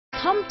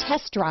Come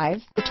test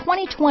drive the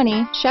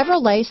 2020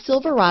 Chevrolet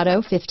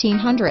Silverado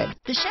 1500.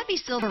 The Chevy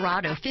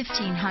Silverado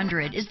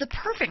 1500 is the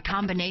perfect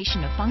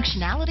combination of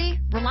functionality,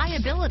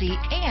 reliability,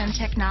 and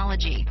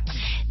technology.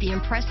 The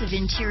impressive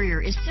interior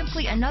is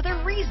simply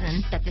another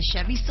reason that the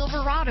Chevy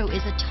Silverado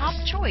is a top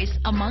choice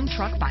among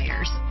truck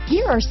buyers.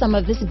 Here are some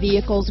of this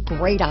vehicle's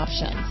great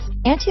options: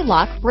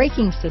 anti-lock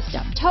braking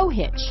system, tow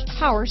hitch,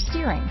 power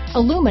steering,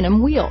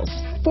 aluminum wheels,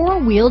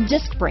 four-wheel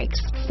disc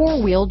brakes,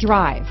 four-wheel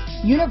drive,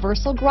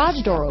 universal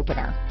garage door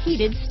opener,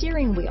 heated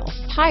steering wheel,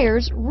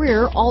 tires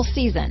rear all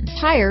season,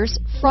 tires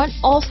front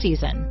all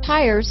season,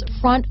 tires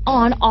front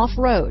on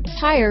off-road,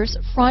 tires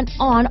front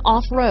on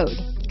off-road.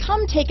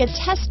 Come take a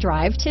test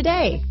drive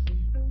today.